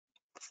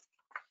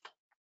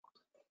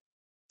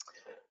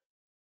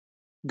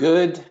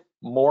Good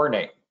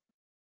morning.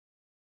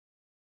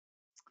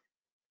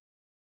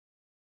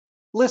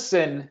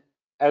 Listen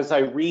as I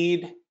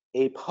read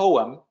a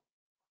poem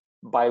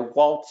by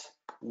Walt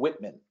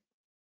Whitman.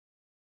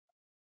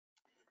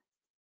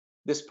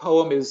 This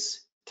poem is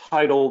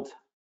titled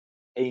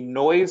A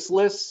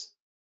Noiseless,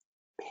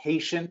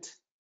 Patient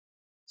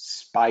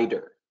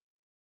Spider.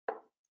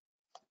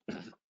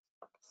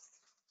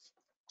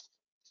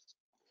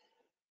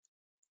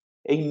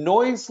 A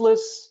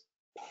noiseless,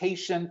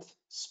 patient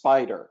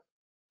spider.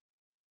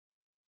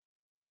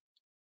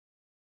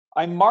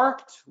 I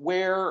marked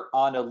where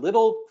on a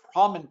little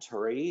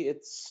promontory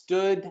it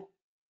stood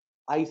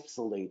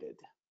isolated.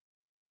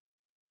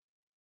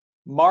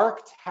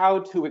 Marked how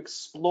to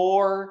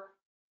explore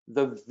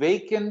the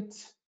vacant,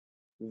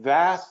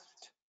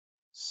 vast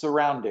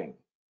surrounding.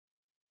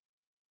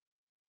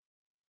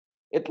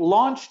 It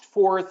launched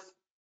forth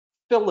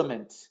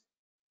filament,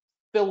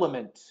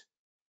 filament,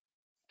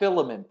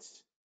 filament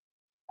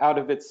out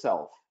of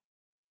itself,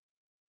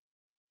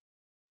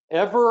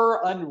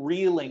 ever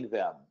unreeling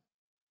them,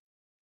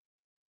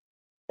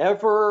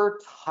 ever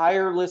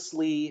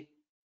tirelessly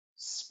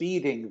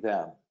speeding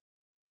them.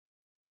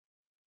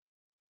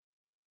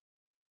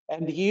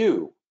 And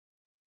you,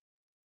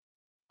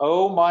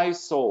 O my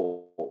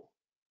soul,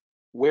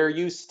 where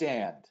you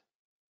stand,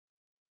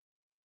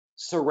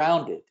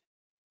 surrounded,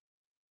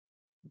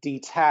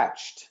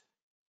 detached,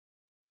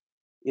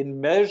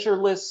 in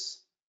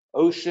measureless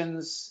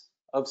oceans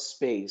of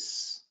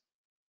space,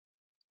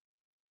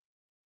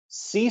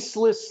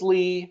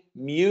 ceaselessly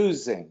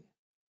musing,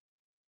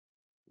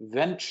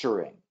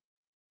 venturing,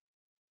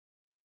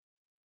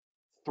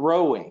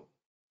 throwing,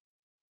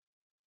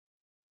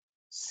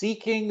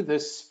 seeking the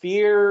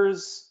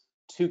spheres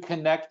to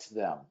connect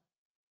them,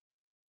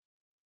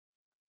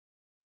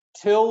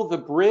 till the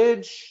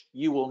bridge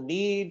you will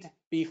need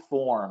be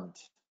formed,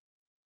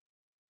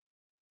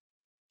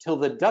 till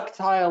the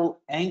ductile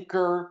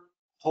anchor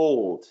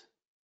hold,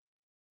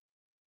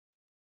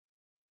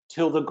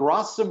 till the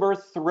gossamer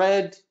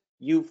thread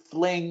you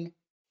fling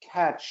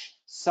catch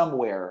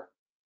somewhere,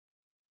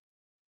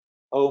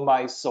 O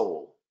my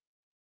soul.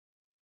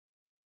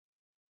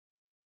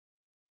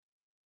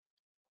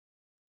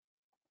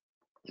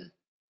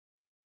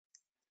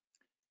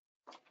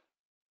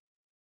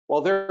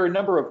 While there are a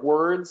number of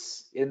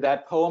words in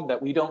that poem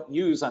that we don't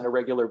use on a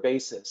regular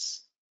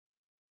basis,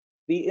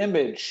 the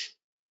image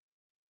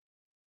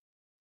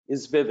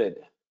is vivid.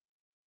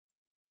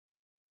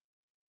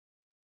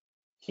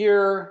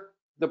 Here,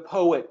 the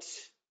poet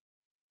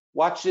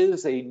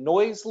watches a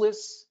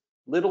noiseless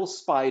little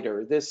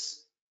spider,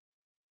 this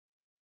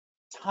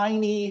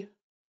tiny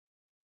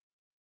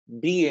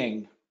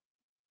being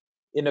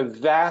in a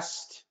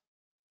vast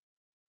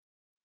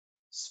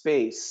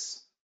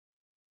space,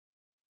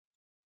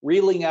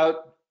 reeling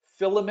out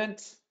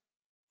filament,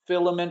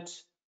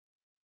 filament,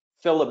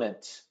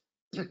 filament,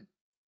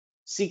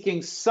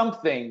 seeking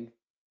something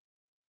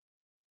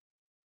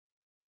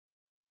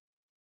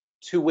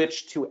to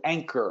which to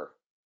anchor.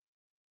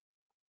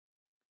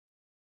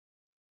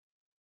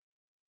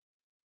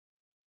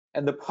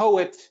 And the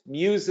poet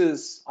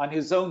muses on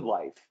his own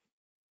life,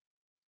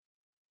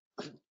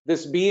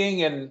 this being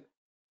in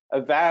a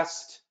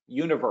vast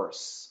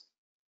universe,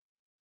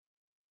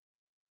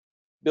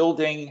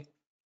 building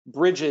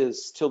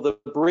bridges till the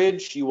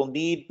bridge you will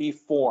need be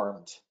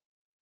formed,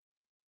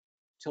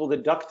 till the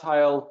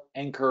ductile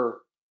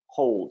anchor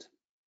hold.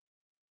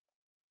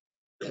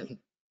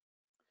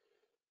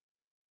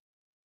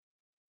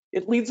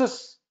 It leads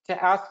us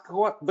to ask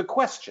the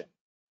question,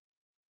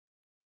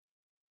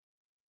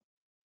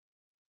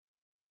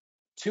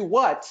 to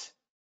what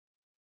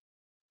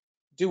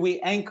do we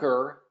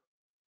anchor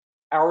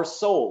our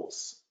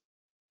souls?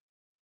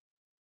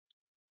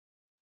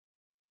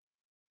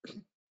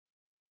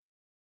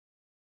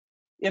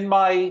 In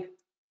my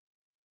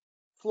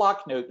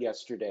flock note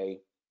yesterday,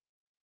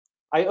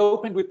 I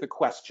opened with the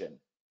question,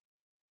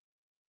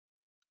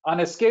 on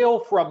a scale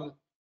from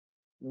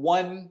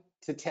 1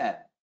 to 10,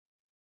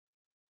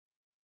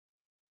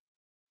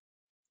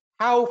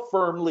 how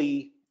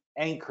firmly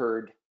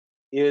anchored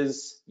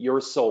is your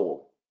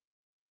soul?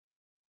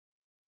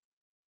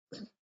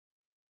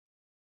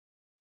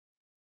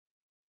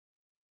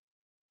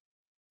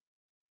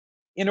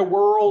 In a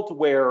world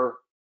where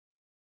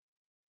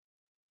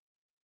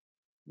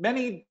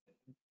many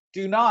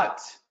do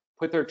not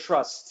put their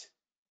trust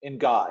in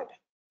God,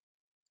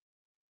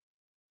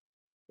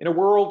 in a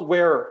world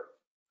where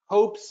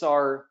hopes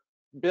are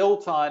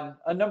built on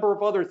a number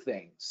of other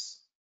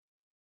things,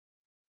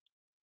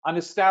 on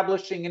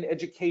establishing an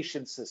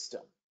education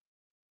system,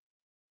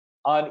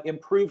 on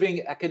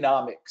improving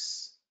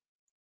economics,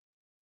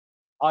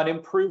 on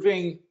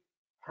improving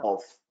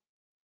health,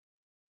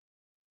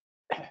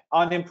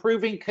 on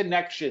improving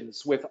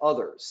connections with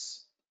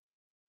others.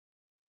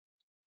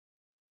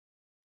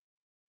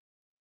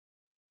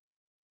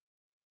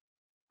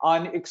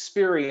 On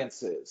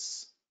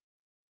experiences,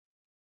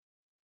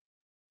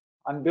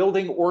 on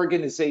building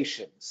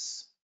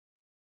organizations.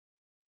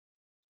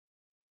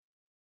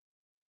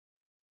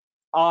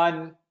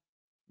 on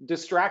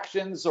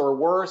distractions, or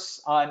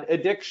worse, on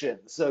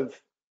addictions of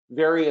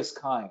various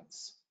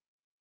kinds.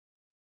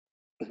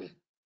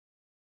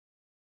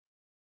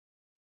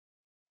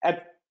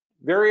 At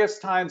various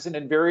times and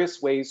in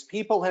various ways,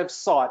 people have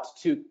sought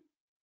to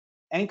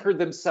anchor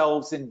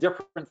themselves in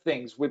different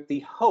things with the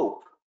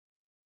hope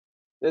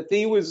that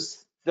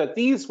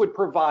these would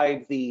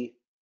provide the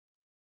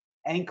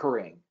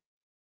anchoring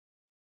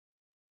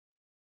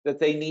that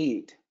they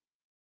need.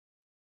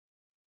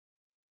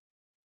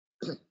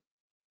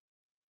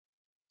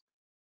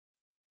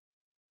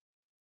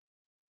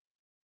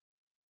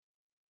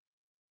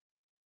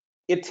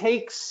 It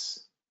takes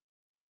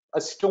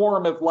a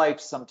storm of life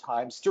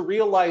sometimes to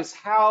realize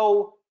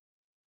how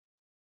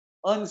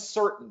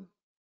uncertain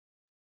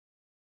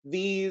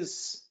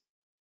these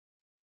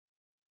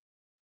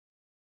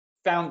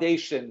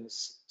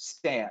foundations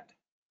stand.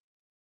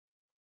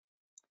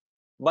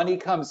 Money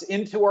comes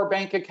into our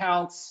bank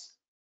accounts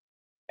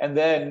and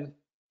then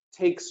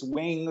takes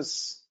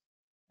wings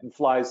and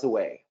flies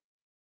away.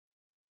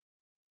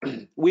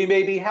 We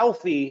may be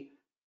healthy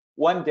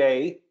one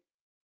day,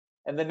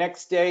 and the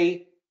next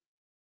day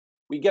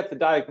we get the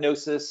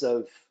diagnosis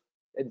of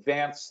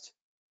advanced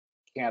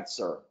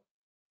cancer.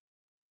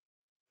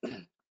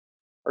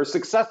 Our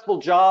successful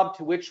job,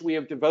 to which we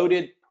have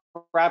devoted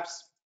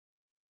perhaps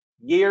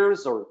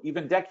years or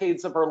even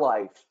decades of our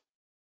life,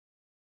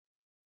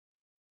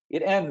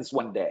 it ends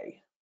one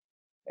day,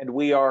 and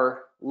we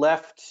are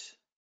left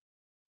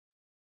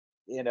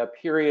in a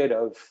period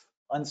of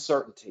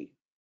uncertainty.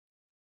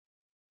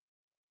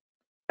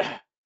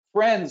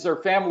 Friends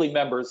or family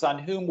members on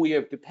whom we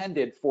have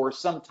depended for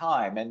some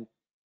time and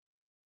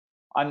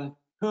on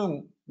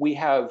whom we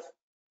have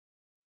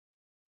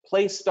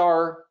placed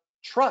our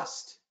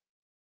trust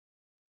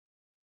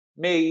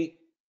may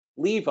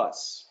leave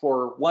us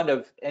for one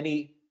of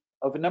a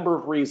number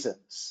of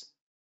reasons.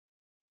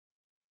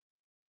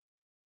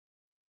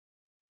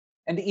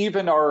 And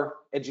even our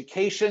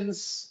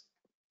educations,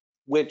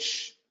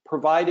 which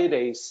provided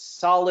a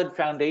solid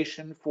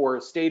foundation for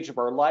a stage of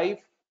our life,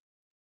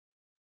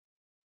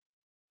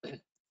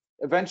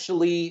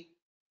 eventually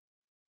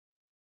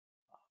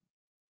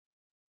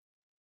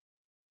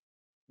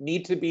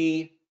need to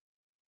be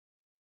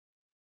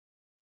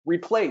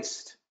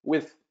replaced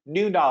with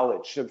new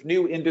knowledge of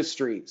new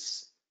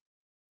industries.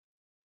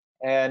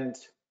 And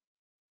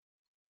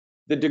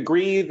the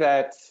degree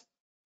that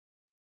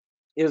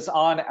is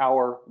on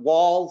our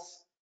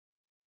walls,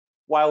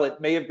 while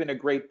it may have been a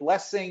great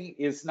blessing,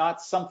 is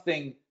not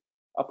something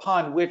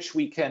upon which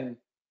we can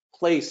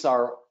place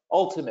our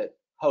ultimate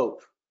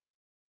hope.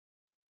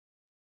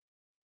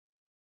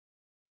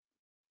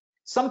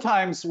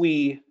 Sometimes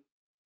we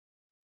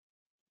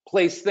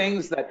place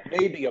things that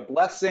may be a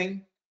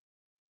blessing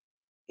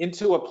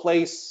into a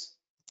place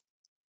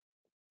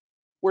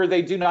where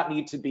they do not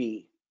need to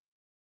be,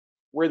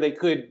 where they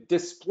could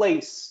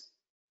displace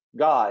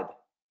God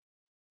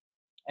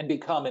and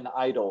become an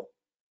idol.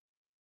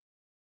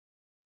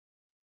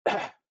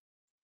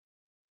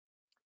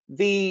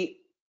 The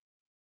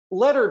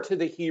letter to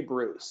the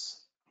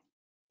Hebrews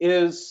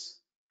is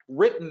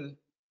written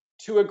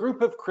to a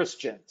group of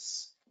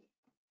Christians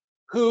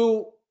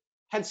who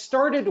had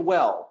started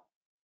well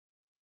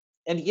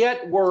and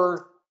yet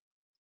were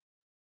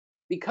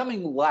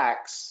becoming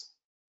lax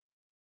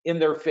in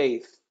their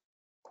faith.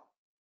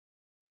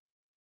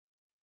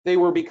 They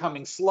were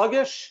becoming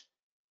sluggish,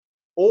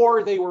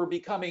 or they were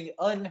becoming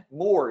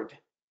unmoored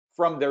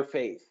from their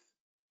faith.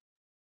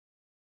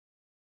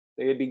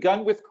 They had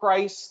begun with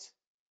Christ,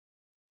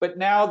 but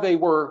now they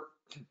were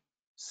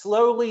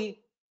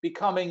slowly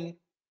becoming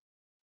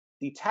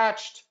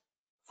detached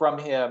from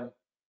him,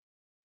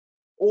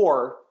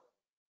 or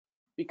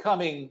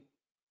becoming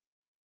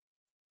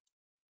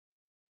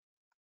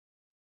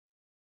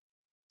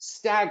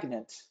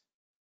stagnant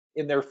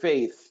in their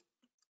faith.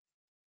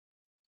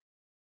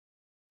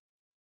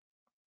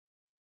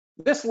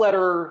 This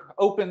letter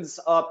opens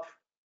up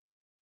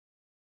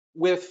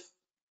with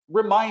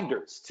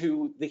reminders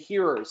to the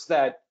hearers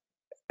that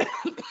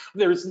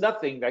there's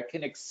nothing that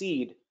can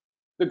exceed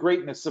the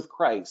greatness of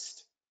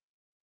Christ.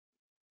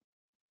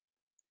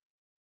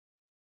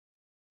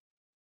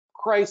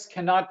 Christ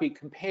cannot be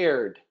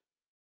compared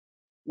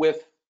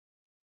with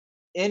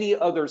any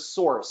other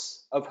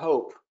source of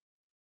hope.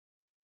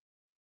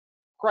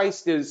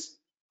 Christ is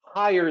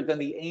higher than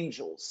the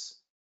angels.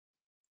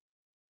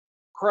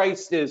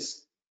 Christ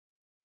is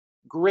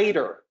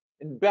greater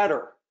and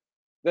better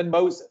than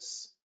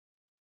Moses.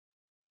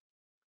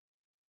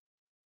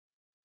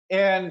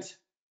 And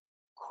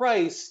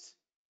Christ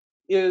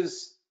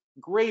is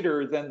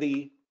greater than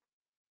the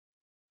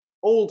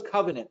old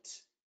covenant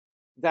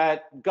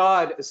that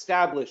God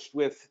established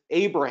with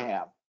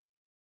Abraham.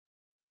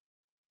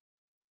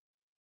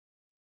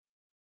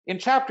 In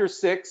chapter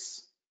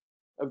 6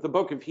 of the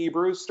book of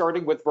Hebrews,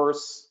 starting with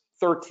verse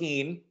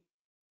 13,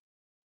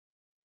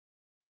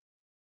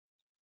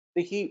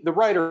 the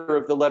writer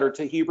of the letter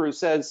to Hebrews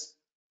says,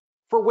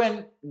 "For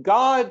when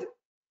God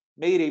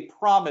made a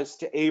promise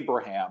to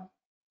Abraham,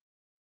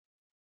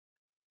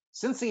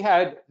 Since he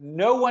had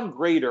no one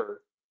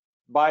greater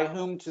by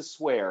whom to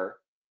swear,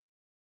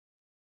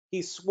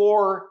 he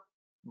swore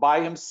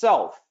by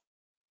himself,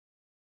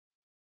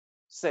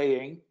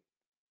 saying,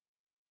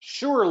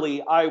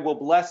 "Surely I will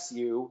bless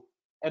you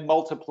and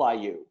multiply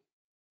you."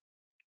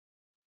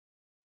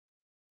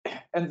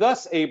 And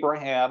thus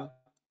Abraham,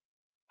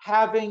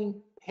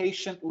 having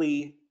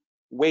patiently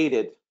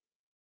waited,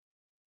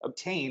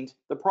 obtained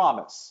the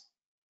promise.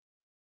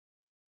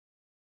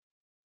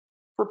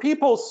 For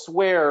people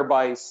swear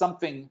by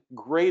something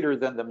greater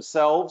than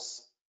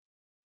themselves,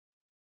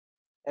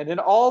 and in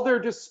all their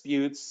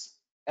disputes,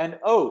 an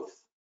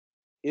oath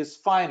is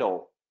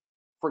final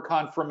for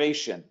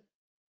confirmation.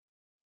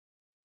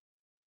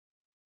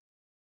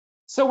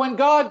 So when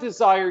God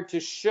desired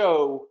to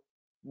show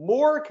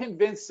more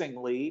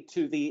convincingly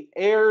to the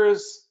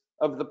heirs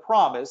of the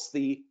promise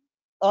the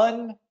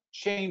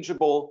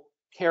unchangeable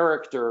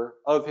character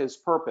of his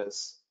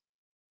purpose,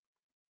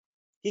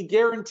 he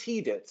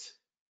guaranteed it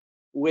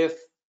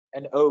with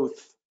an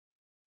oath,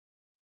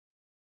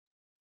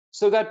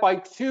 so that by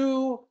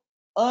two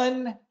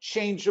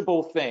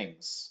unchangeable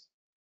things,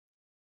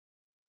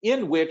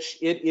 in which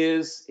it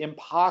is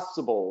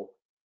impossible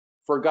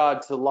for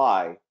God to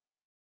lie,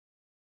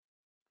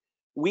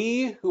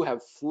 we who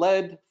have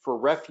fled for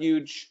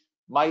refuge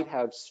might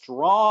have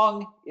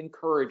strong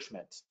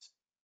encouragement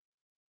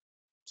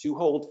to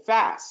hold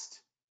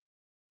fast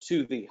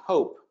to the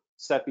hope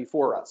set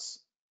before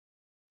us.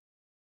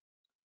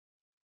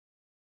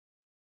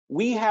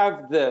 We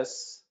have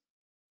this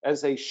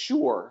as a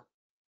sure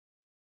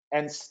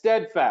and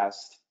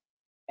steadfast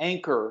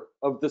anchor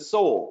of the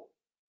soul,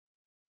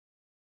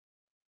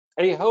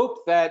 a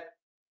hope that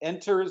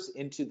enters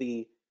into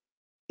the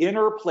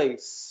inner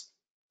place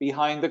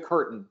behind the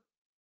curtain,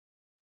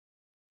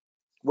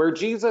 where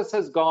Jesus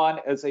has gone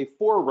as a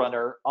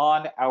forerunner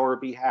on our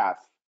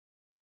behalf,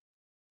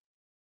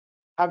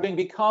 having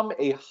become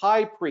a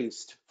high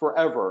priest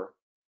forever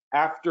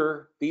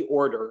after the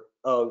order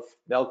of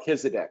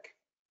Melchizedek.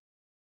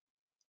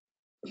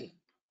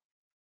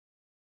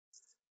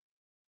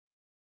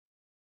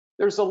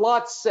 There's a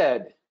lot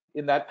said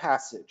in that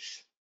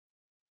passage,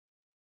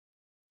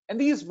 and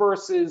these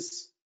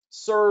verses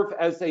serve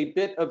as a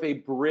bit of a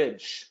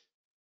bridge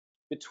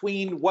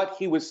between what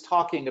he was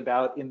talking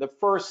about in the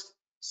first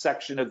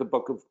section of the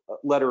book of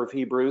letter of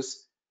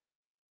Hebrews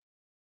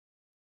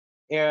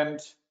and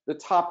the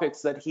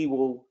topics that he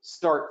will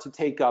start to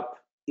take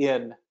up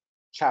in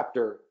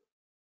chapter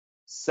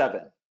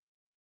 7.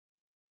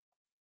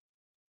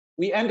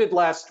 We ended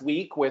last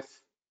week with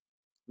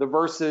the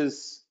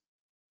verses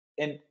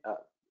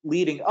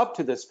leading up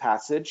to this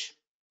passage,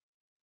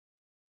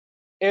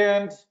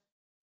 and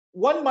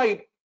one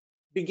might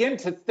begin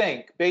to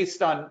think,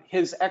 based on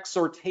his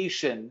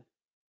exhortation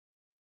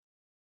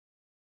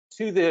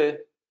to the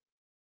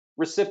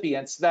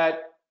recipients,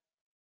 that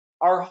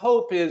our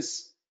hope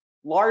is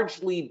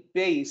largely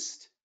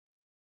based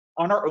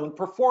on our own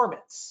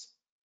performance.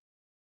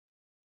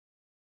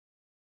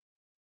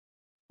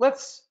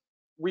 Let's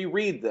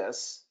reread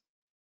this.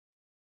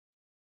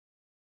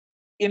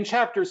 In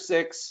chapter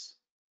 6,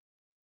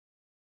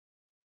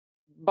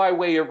 by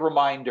way of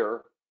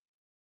reminder,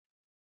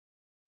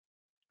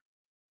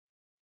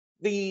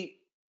 the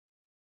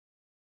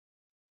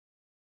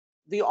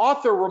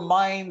author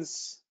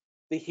reminds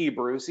the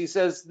Hebrews, he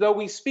says, though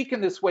we speak in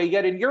this way,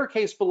 yet in your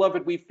case,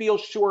 beloved, we feel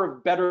sure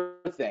of better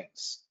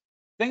things,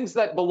 things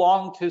that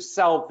belong to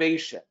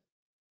salvation.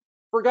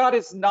 For God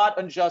is not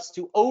unjust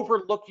to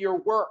overlook your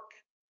work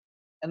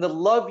and the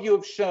love you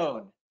have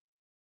shown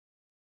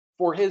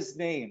for his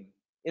name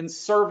in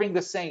serving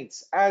the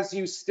saints, as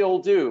you still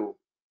do.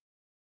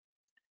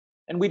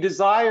 And we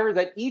desire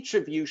that each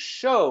of you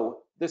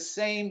show the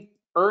same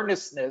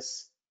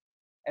earnestness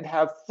and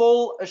have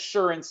full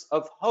assurance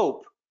of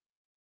hope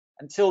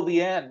until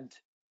the end,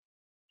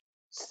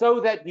 so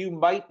that you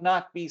might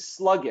not be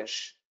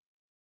sluggish,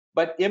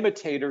 but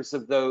imitators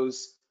of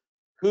those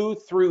who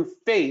through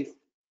faith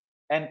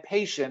and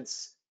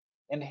patience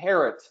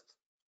inherit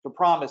the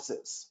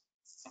promises.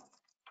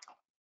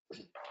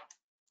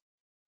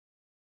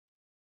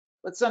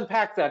 Let's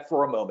unpack that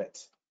for a moment.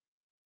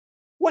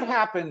 What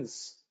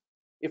happens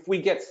if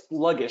we get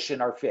sluggish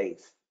in our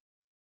faith?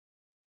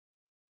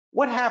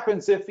 What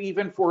happens if,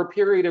 even for a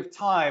period of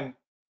time,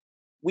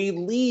 we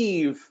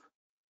leave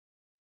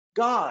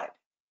God?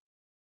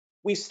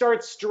 We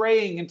start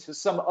straying into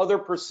some other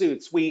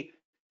pursuits.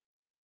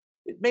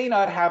 It may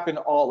not happen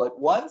all at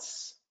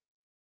once,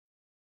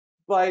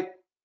 but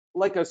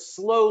like a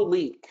slow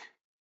leak,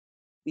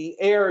 the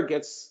air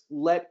gets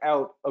let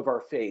out of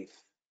our faith.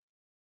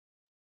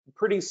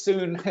 Pretty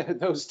soon,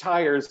 those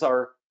tires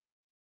are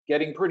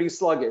getting pretty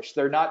sluggish.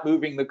 They're not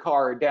moving the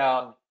car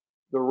down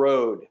the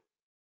road.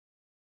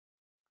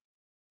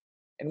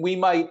 And we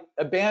might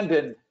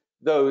abandon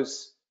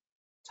those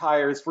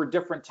tires for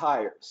different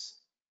tires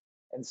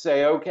and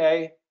say,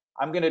 okay,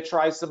 I'm going to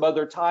try some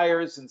other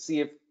tires and see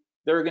if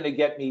they're going to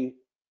get me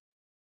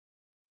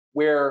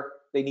where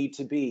they need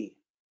to be.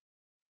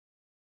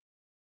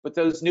 But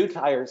those new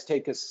tires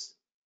take us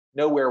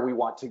nowhere we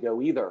want to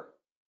go either.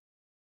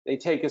 They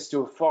take us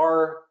to a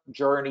far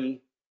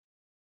journey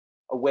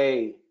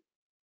away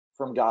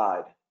from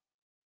God.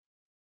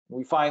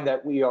 We find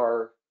that we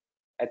are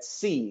at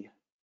sea.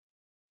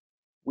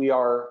 We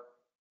are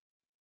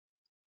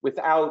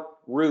without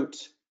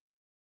root.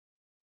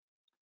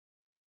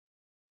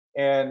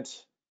 And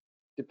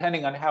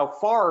depending on how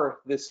far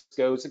this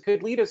goes, it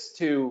could lead us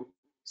to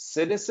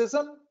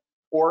cynicism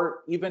or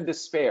even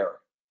despair.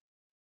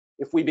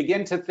 If we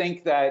begin to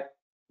think that,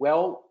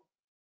 well,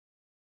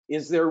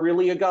 is there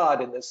really a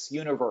God in this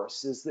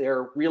universe? Is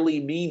there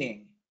really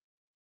meaning?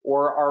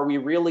 Or are we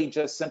really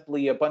just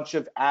simply a bunch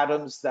of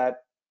atoms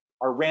that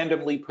are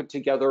randomly put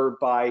together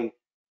by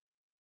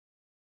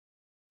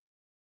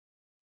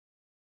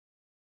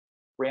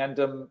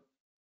random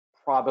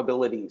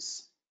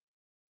probabilities,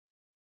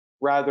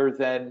 rather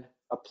than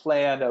a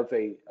plan of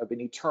an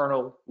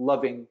eternal,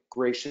 loving,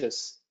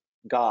 gracious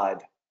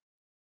God?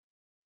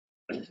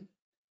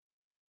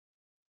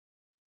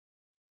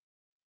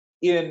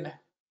 In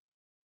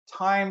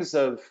times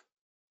of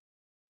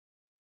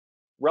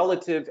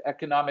relative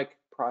economic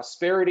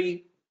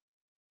prosperity,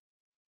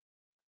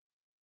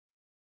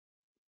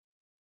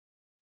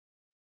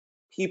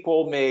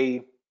 people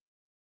may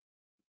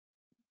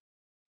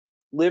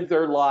live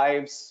their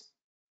lives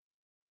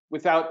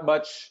without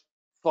much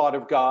thought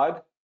of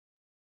God.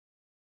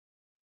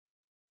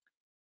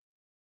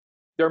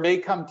 There may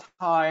come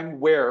time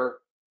where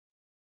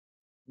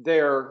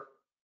their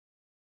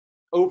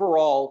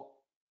overall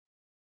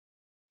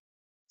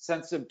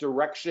sense of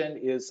direction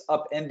is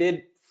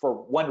upended for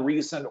one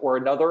reason or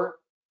another.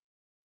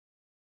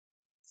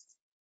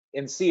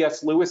 In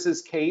C.S.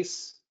 Lewis's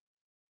case,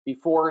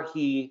 before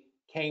he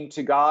came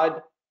to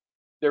God,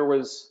 there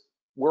was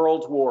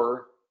World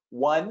War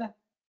I.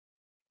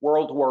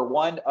 World War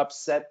I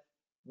upset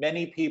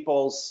many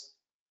people's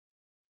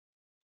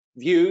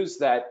views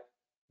that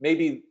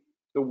maybe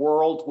the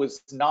world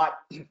was not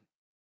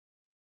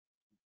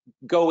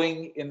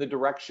going in the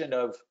direction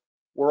of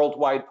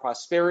worldwide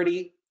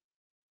prosperity.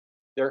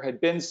 There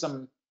had been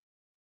some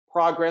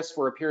progress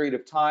for a period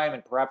of time,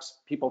 and perhaps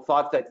people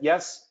thought that,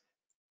 yes,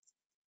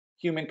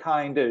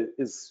 humankind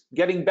is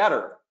getting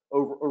better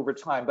over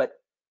time.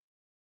 But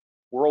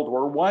World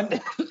War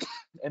I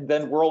and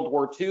then World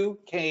War II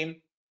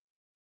came,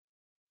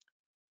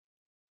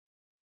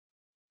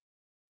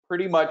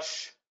 pretty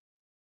much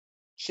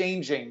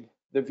changing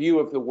the view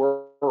of the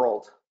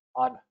world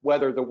on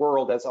whether the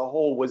world as a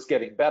whole was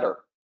getting better.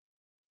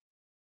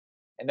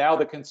 And now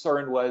the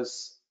concern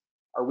was,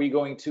 are we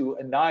going to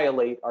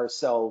annihilate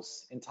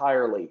ourselves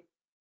entirely?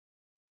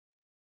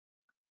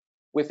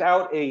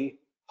 Without a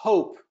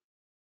hope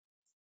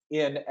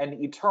in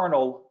an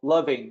eternal,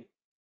 loving,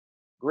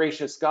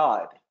 gracious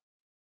God,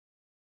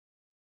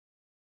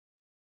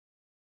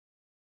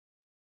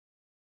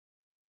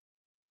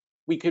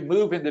 we could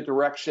move in the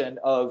direction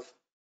of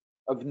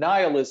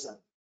nihilism,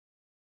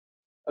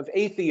 of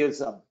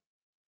atheism,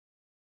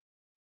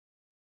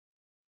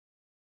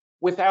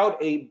 without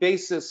a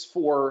basis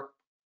for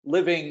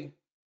living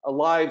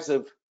lives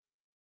of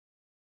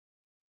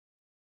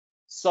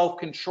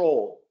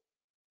self-control,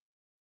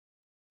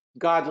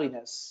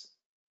 godliness,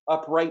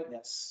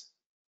 uprightness.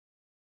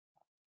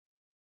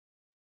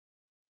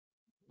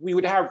 We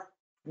would have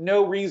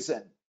no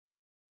reason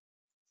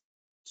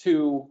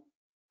to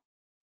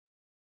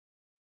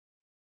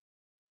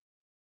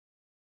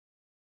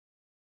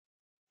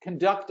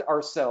conduct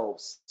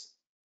ourselves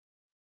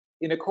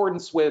in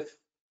accordance with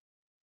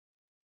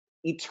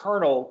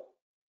eternal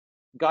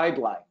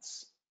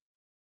guidelines.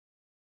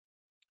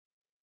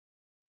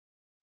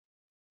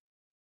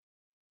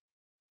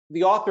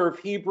 The author of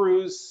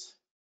Hebrews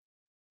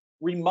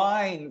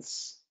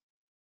reminds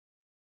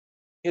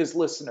his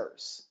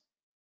listeners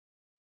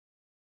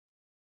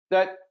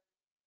that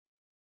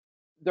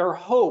their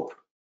hope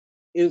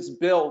is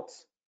built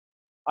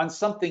on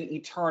something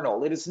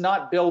eternal. It is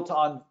not built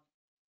on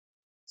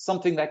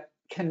something that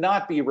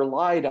cannot be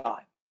relied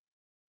on.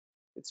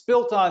 It's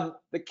built on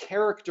the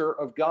character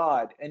of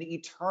God, an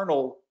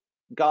eternal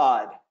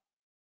God.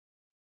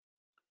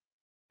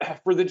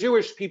 For the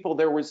Jewish people,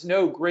 there was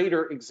no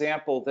greater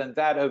example than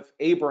that of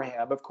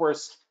Abraham. Of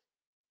course,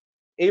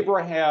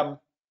 Abraham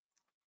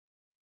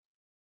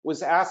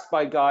was asked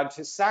by God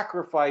to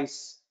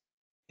sacrifice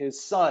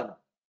his son,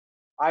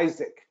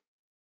 Isaac.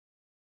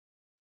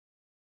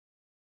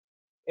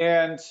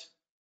 And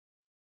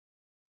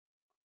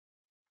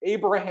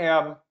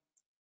Abraham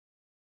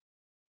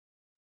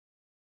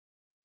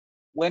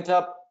went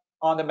up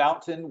on the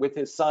mountain with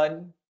his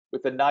son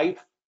with a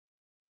knife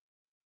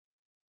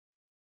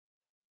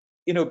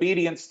in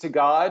obedience to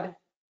God,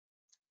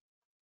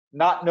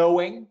 not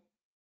knowing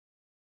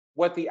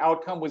what the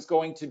outcome was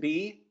going to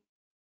be.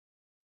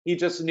 He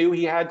just knew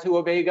he had to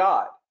obey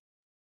God,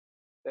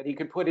 that he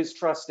could put his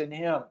trust in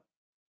him.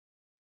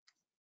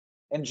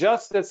 And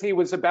just as he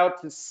was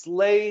about to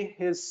slay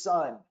his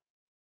son,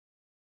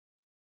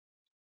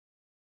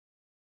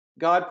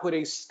 God put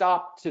a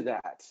stop to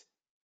that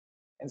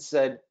and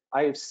said,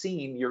 I have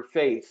seen your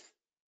faith,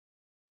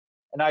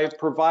 and I have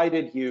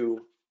provided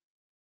you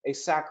a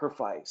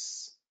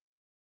sacrifice.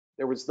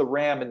 There was the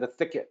ram in the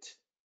thicket,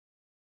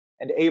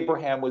 and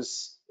Abraham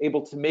was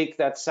able to make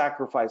that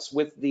sacrifice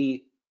with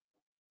the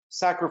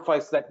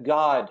sacrifice that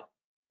God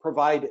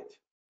provided.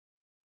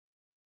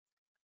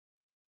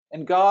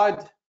 And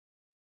God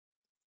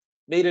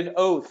made an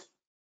oath,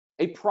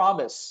 a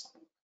promise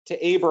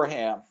to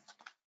Abraham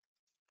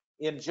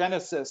in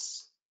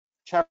Genesis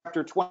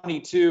chapter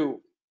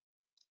 22.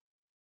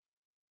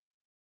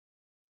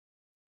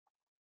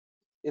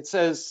 It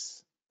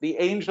says, the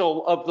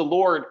angel of the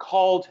Lord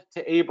called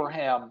to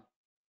Abraham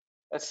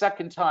a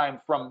second time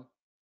from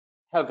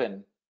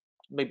heaven.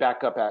 Let me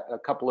back up a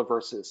couple of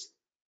verses.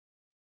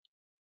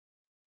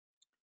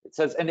 It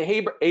says, and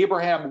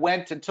Abraham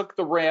went and took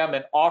the ram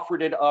and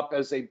offered it up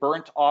as a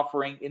burnt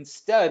offering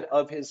instead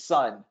of his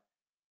son.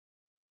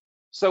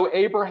 So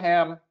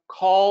Abraham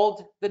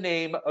called the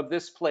name of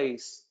this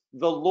place,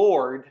 the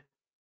Lord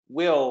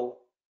will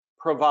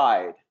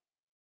provide.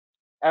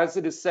 As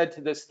it is said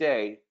to this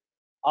day,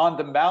 on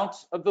the mount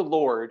of the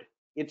Lord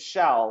it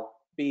shall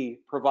be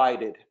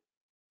provided.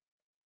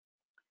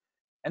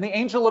 And the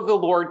angel of the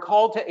Lord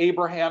called to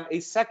Abraham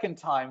a second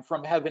time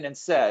from heaven and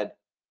said,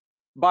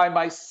 by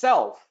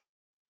myself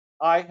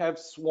I have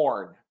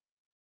sworn,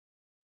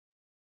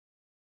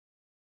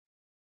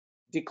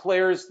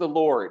 declares the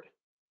Lord,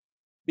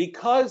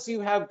 because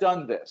you have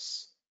done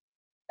this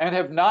and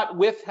have not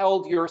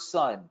withheld your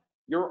son,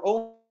 your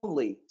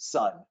only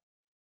son,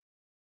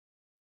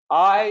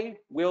 I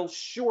will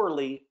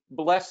surely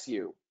bless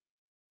you,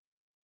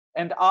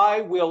 and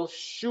I will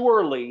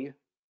surely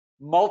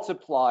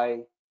multiply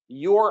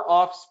your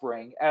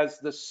offspring as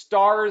the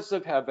stars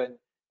of heaven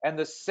and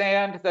the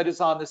sand that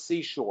is on the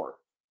seashore.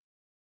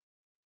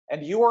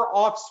 And your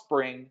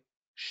offspring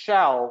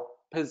shall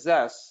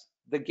possess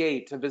the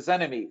gate of his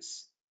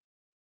enemies.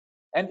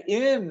 And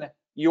in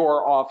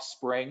your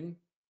offspring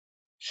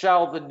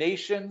shall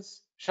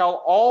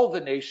all the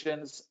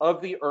nations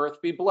of the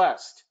earth be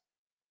blessed,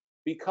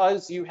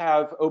 because you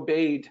have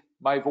obeyed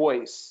my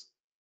voice.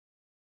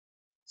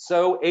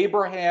 So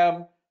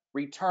Abraham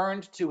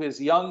returned to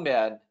his young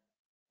men,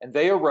 and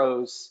they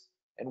arose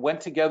and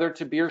went together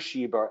to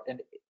Beersheba,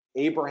 and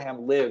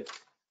Abraham lived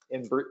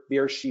in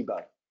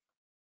Beersheba.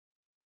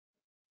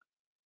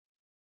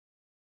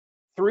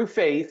 Through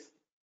faith,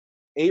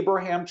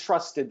 Abraham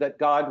trusted that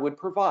God would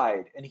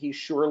provide, and he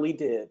surely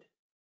did.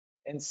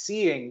 And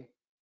seeing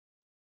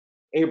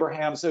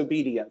Abraham's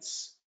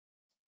obedience,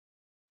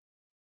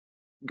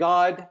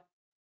 God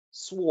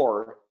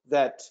swore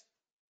that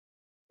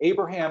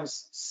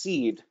Abraham's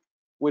seed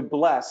would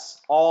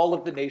bless all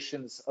of the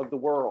nations of the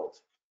world.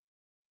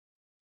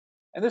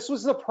 And this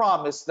was the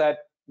promise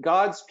that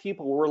God's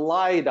people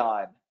relied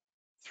on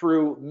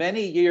through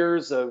many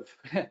years of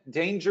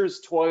dangers,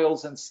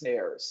 toils, and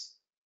snares,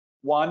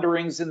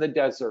 wanderings in the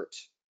desert,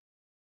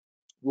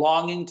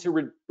 longing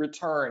to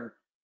return,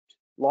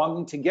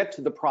 longing to get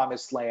to the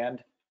promised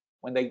land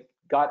when they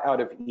got out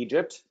of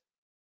Egypt,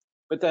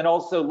 but then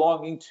also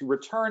longing to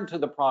return to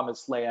the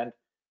promised land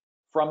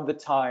from the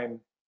time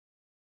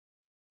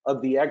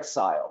of the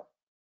exile.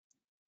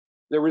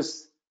 There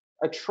was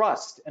a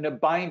trust and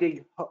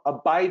abiding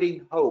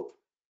hope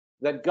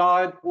that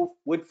God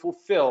would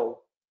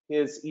fulfill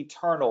his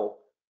eternal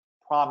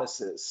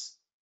promises.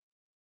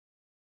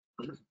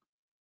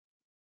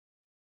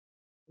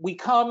 We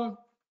come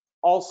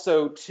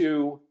also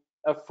to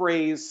a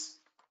phrase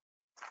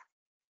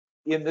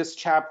in this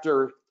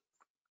chapter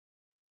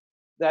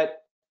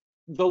that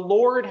the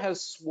Lord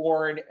has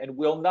sworn and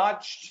will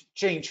not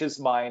change his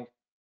mind.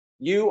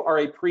 You are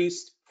a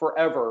priest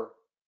forever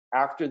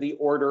after the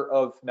order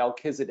of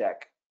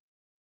Melchizedek.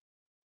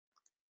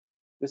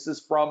 This is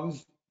from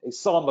a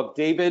Psalm of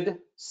David,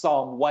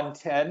 Psalm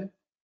 110,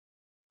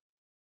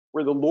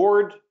 where the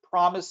Lord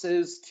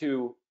promises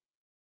to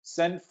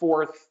send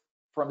forth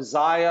from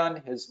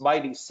Zion his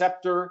mighty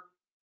scepter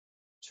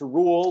to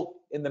rule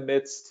in the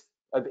midst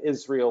of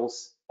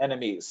Israel's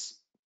enemies.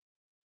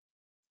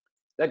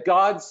 That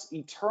God's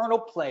eternal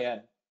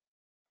plan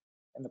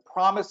and the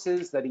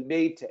promises that he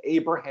made to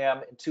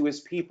Abraham and to his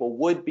people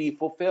would be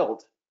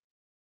fulfilled.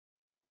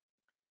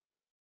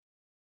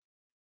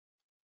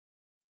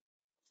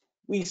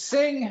 We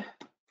sing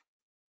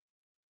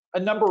a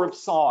number of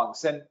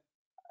songs, and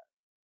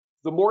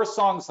the more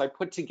songs I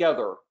put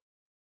together,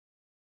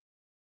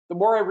 the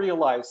more I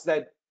realize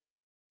that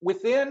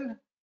within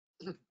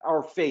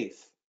our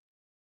faith,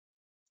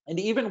 and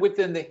even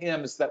within the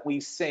hymns that we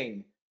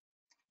sing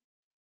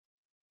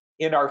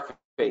in our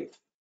faith,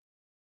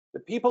 the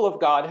people of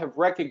God have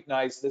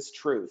recognized this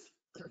truth,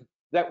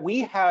 that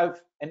we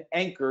have an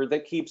anchor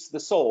that keeps the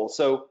soul.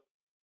 So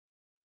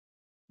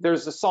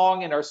there's a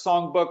song in our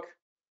songbook,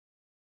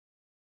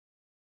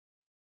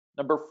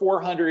 number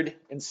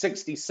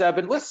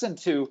 467. Listen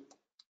to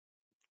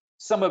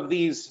some of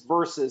these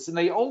verses, and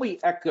they only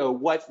echo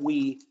what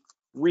we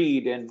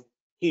read in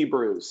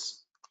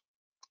Hebrews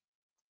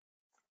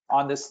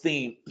on this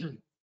theme.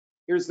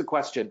 Here's the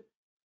question: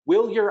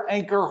 will your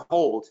anchor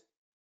hold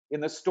in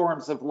the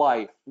storms of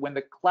life when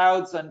the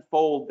clouds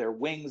unfold their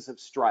wings of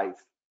strife?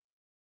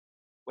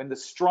 when the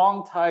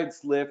strong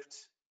tides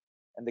lift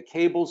and the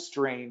cables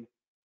strain,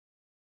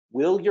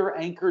 will your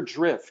anchor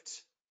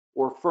drift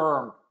or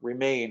firm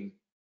remain?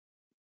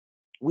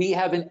 We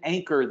have an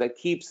anchor that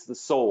keeps the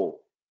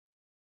soul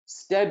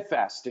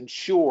steadfast and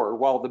sure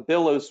while the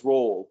billows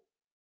roll,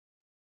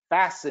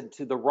 fastened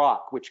to the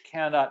rock which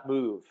cannot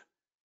move,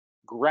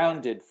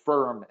 grounded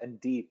firm and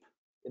deep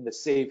in the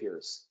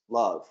Savior's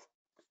love.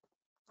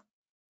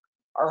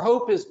 Our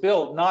hope is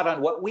built not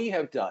on what we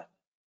have done,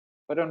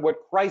 but on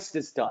what Christ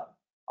has done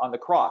on the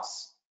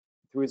cross,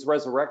 through his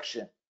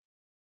resurrection,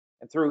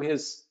 and through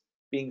his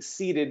being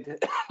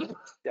seated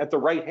at the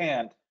right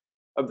hand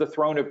of the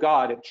throne of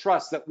God, and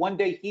trust that one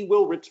day he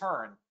will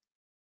return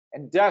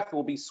and death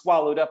will be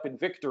swallowed up in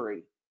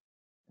victory.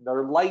 And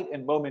our light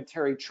and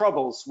momentary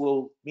troubles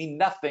will mean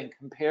nothing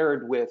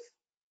compared with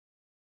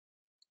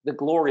the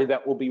glory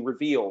that will be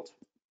revealed.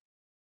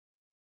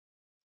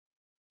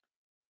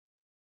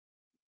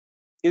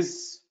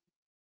 Is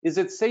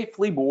it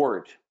safely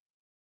moored?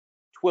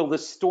 'Twill the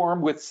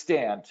storm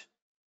withstand,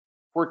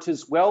 for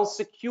 'tis well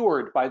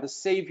secured by the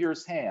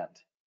Savior's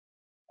hand,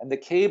 and the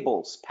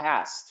cables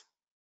passed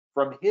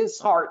from his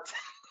heart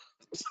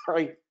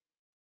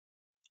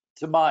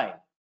to mine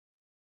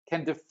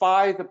can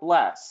defy the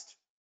blast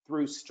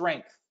through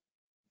strength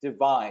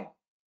divine.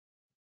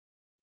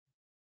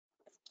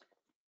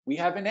 We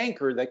have an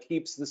anchor that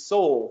keeps the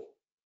soul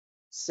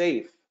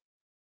safe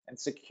and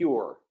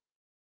secure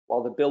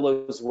while the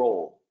billows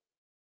roll.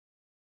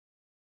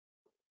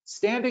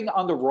 Standing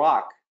on the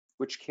rock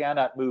which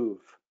cannot move,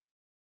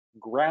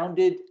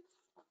 grounded,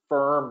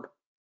 firm,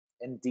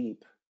 and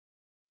deep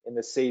in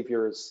the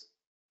Savior's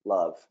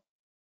love.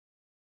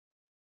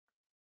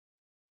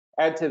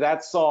 Add to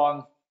that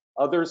song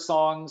other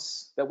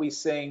songs that we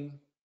sing.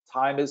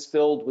 Time is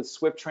filled with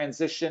swift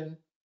transition,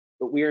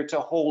 but we are to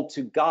hold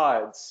to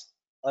God's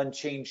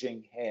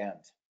unchanging hand.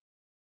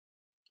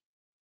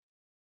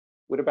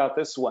 What about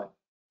this one?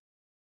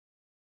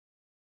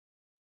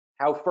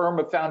 How firm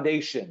a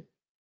foundation,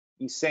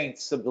 ye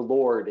saints of the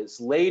Lord,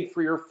 is laid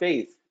for your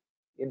faith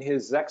in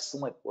his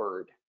excellent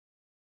word.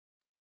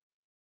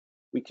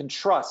 We can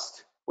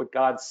trust what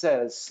God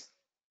says.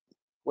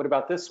 What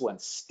about this one?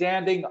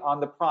 Standing on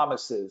the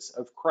promises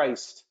of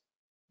Christ,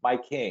 my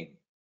King.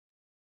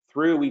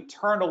 Through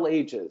eternal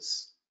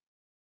ages,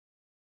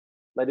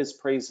 let his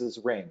praises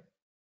ring.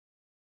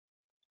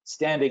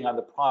 Standing on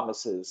the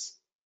promises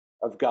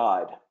of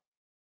God.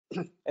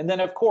 And then,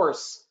 of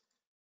course,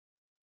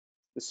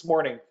 this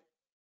morning,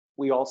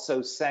 we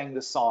also sang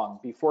the song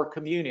before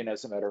communion,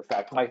 as a matter of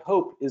fact. My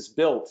hope is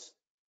built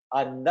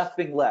on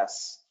nothing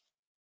less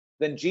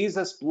than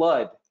Jesus'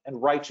 blood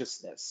and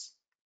righteousness.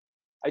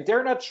 I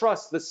dare not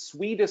trust the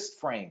sweetest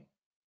frame,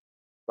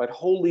 but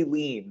wholly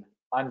lean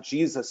on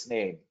Jesus'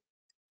 name.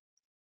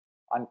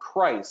 On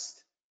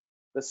Christ,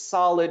 the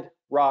solid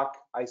rock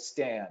I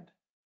stand.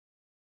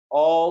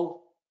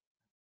 All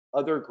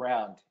other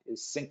ground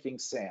is sinking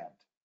sand.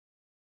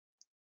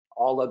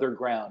 All other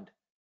ground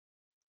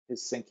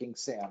is sinking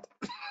sand.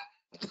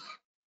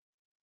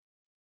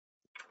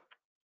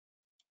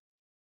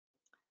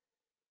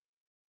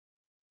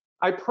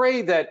 I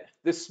pray that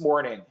this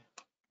morning,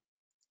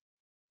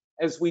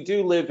 as we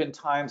do live in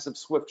times of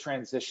swift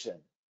transition,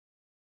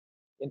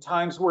 in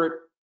times where it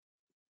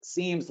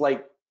seems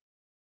like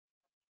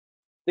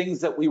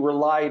things that we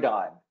relied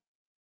on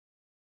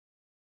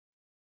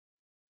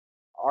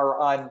are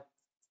on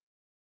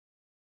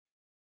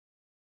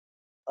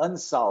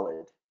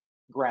unsolid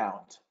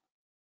ground,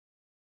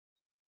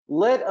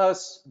 let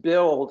us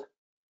build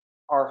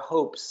our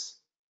hopes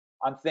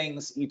on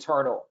things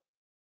eternal.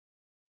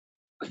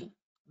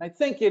 I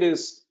think it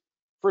is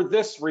for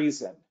this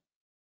reason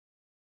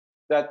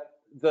that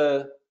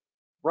the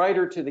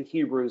writer to the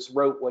Hebrews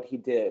wrote what he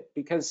did,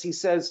 because he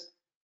says,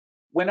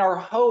 when our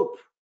hope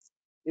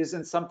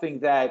isn't something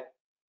that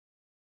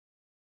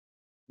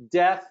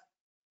death,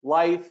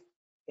 life,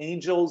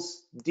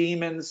 angels,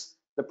 demons,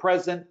 the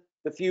present,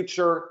 the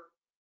future,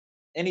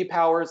 any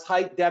powers,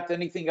 height, depth,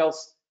 anything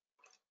else,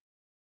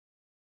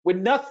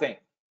 when nothing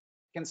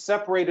can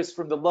separate us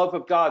from the love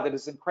of God that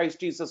is in Christ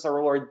Jesus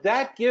our Lord,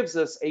 that gives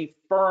us a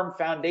firm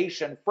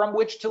foundation from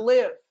which to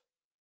live.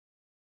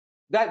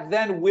 That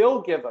then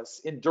will give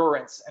us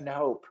endurance and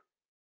hope,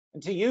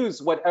 and to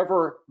use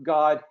whatever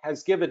God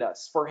has given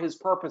us for his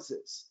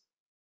purposes.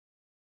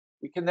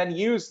 We can then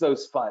use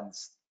those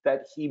funds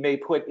that he may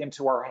put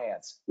into our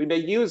hands. We may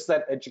use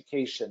that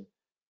education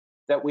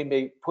that we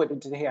may put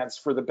into the hands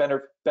for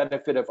the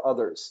benefit of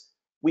others.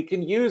 We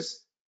can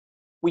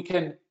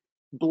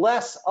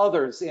bless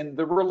others in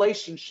the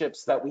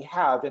relationships that we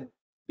have and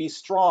be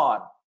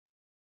strong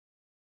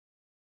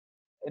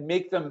and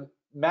make them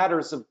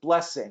matters of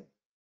blessing.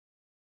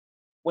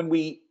 When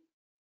we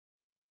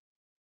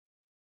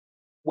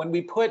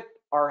put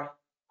our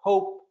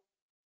hope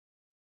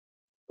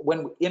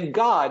in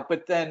God,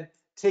 but then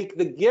take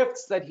the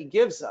gifts that he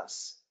gives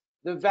us,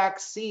 the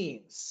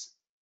vaccines,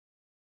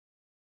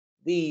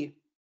 the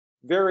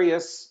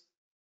various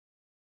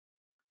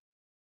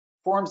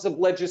forms of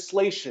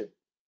legislation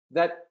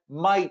that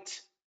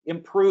might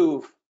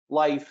improve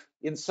life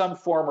in some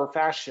form or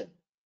fashion,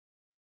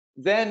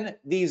 then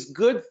these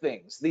good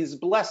things, these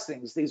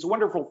blessings, these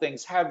wonderful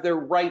things have their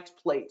right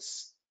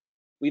place.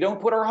 We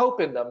don't put our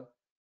hope in them,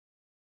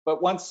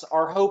 but once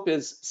our hope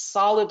is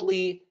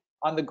solidly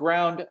on the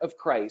ground of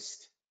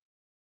Christ,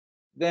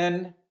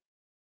 then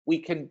we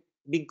can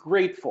be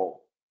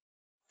grateful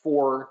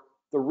for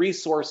the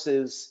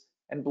resources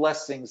and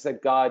blessings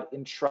that God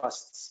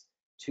entrusts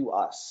to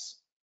us.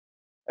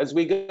 As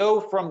we go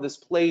from this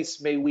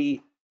place, may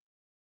we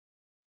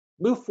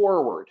move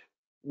forward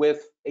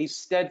with a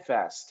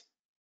steadfast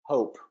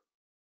hope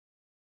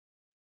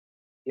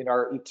in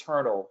our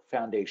eternal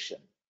foundation.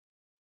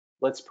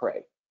 Let's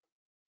pray.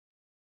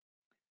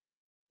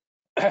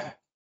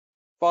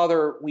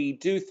 Father, we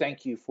do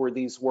thank you for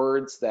these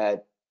words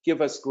that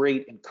give us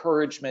great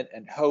encouragement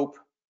and hope.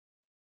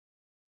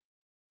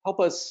 Help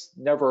us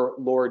never,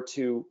 Lord,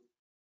 to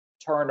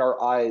turn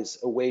our eyes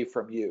away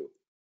from you,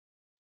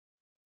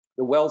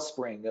 the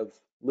wellspring of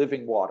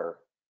living water,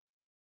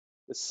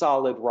 the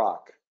solid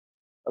rock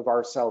of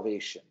our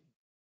salvation.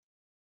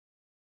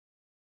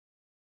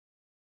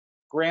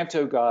 Grant,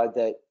 O God,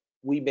 that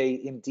we may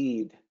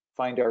indeed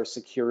find our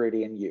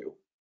security in you.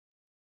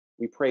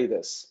 We pray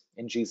this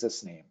in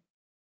Jesus' name.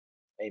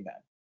 Amen.